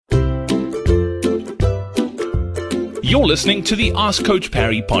You're listening to the Ask Coach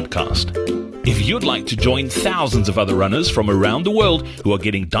Parry podcast. If you'd like to join thousands of other runners from around the world who are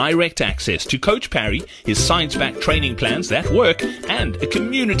getting direct access to Coach Parry, his science-backed training plans that work, and a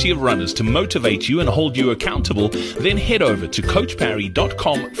community of runners to motivate you and hold you accountable, then head over to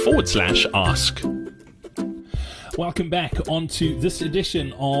coachparry.com/ask. Welcome back onto this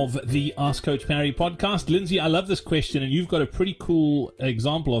edition of the Ask Coach Parry podcast. Lindsay, I love this question, and you've got a pretty cool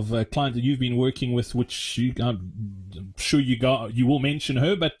example of a client that you've been working with, which I'm sure you will mention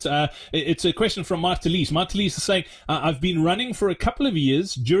her, but it's a question from Martelise. Martelise is saying, I've been running for a couple of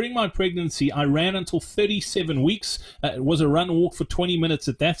years. During my pregnancy, I ran until 37 weeks. It was a run walk for 20 minutes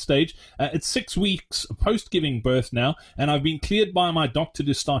at that stage. It's 6 weeks post giving birth now, and I've been cleared by my doctor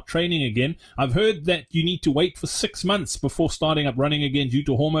to start training again. I've heard that you need to wait for 6 months before starting up running again due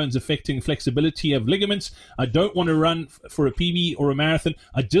to hormones affecting flexibility of ligaments. I don't want to run for a PB or a marathon.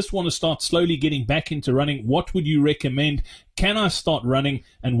 I just want to start slowly getting back into running. What would you recommend? Can I start running,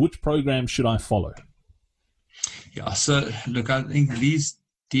 and which program should I follow? Yeah, so look, I think these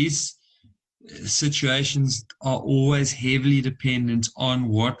situations are always heavily dependent on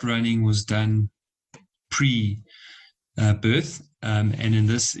what running was done pre-birth, and in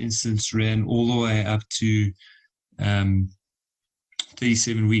this instance ran all the way up to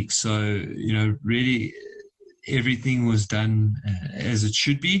 37 weeks. So, really everything was done as it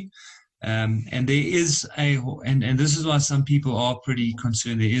should be. And there is and this is why some people are pretty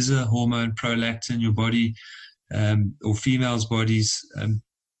concerned. There is a hormone, prolactin. Your body, or females' bodies,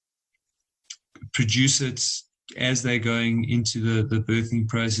 produce it as they're going into the birthing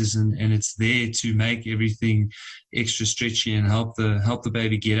process, and it's there to make everything extra stretchy and help the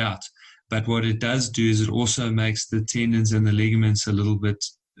baby get out. But what it does do is it also makes the tendons and the ligaments a little bit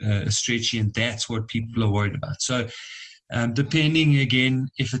stretchy, and that's what people are worried about. So, depending, again,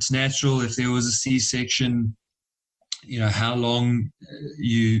 if it's natural, if there was a C-section, how long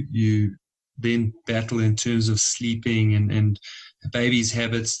you then battle in terms of sleeping and baby's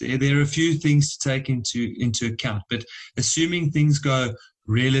habits. There are a few things to take into account. But assuming things go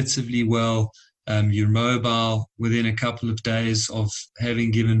relatively well, you're mobile within a couple of days of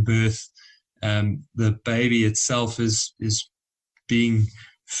having given birth, the baby itself is being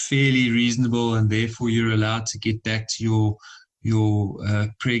fairly reasonable, and therefore you're allowed to get back to your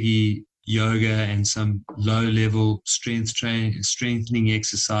preggy yoga and some low-level strengthening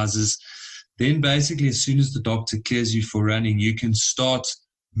exercises. Then basically, as soon as the doctor clears you for running, you can start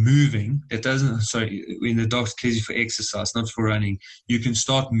moving. When the doctor clears you for exercise, not for running, you can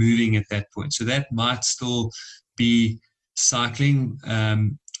start moving at that point. So that might still be cycling,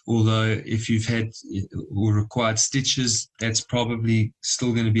 although if you've had or required stitches, that's probably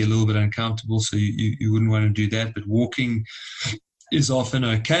still going to be a little bit uncomfortable, so you wouldn't want to do that. But walking is often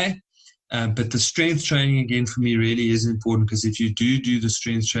okay. But the strength training, again, for me really is important, because if you do the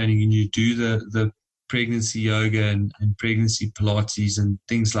strength training and you do the pregnancy yoga and pregnancy Pilates and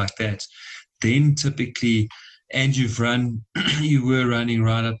things like that, then typically, and you were running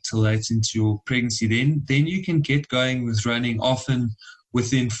right up till late into your pregnancy, then you can get going with running often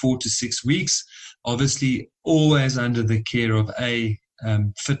within 4 to 6 weeks, obviously always under the care of a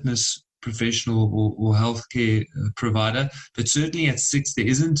fitness professional or healthcare provider. But certainly at 6, there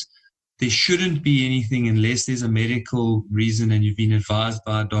shouldn't be anything, unless there's a medical reason and you've been advised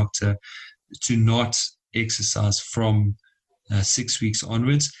by a doctor to not exercise from 6 weeks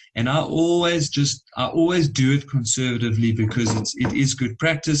onwards. And I always do it conservatively, because it is good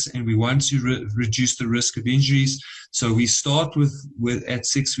practice, and we want to reduce the risk of injuries. So we start with at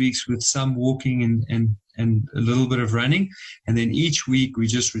 6 weeks with some walking and a little bit of running, and then each week we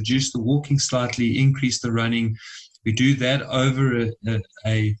just reduce the walking slightly, increase the running. We do that over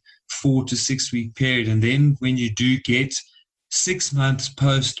a 4 to 6 week period, and then when you do get 6 months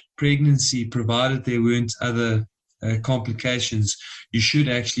post pregnancy, provided there weren't other complications, you should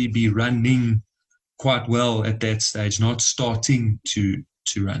actually be running quite well at that stage, not starting to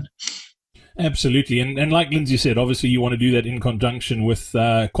run. Absolutely. And like Lindsay said, obviously you want to do that in conjunction with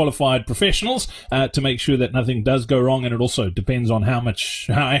qualified professionals to make sure that nothing does go wrong. And it also depends on how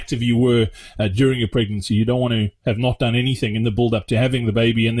active you were during your pregnancy. You don't want to have not done anything in the build up to having the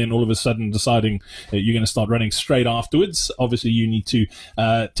baby and then all of a sudden deciding you're going to start running straight afterwards. Obviously you need to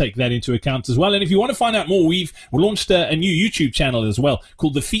take that into account as well. And if you want to find out more, we've launched a new YouTube channel as well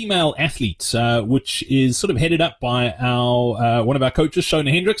called The Female Athletes, which is sort of headed up by our one of our coaches,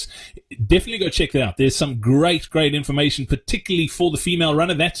 Shona Hendricks. definitely go check that out. There's some great information, particularly for the female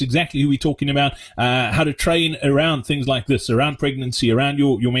runner. That's exactly who we're talking about. How to train around things like this, around pregnancy, around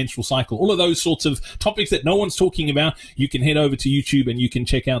your menstrual cycle, all of those sorts of topics that no one's talking about. You can head over to YouTube and you can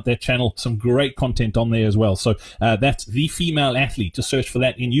check out that channel. Some great content on there as well. So that's The Female Athlete. Just search for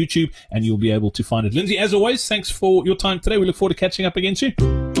that in YouTube and you'll be able to find it. Lindsay, as always, thanks for your time today. We look forward to catching up again soon.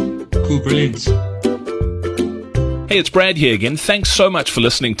 Cool, brilliant. Hey, it's Brad here again. Thanks so much for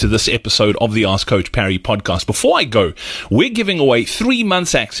listening to this episode of the Ask Coach Parry podcast. Before I go, we're giving away 3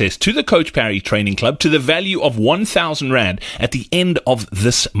 months access to the Coach Parry Training Club to the value of 1,000 Rand at the end of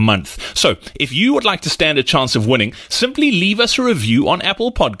this month. So if you would like to stand a chance of winning, simply leave us a review on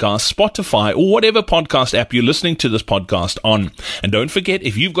Apple Podcasts, Spotify, or whatever podcast app you're listening to this podcast on. And don't forget,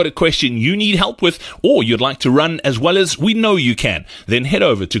 if you've got a question you need help with, or you'd like to run as well as we know you can, then head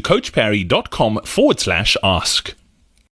over to coachparry.com/ask.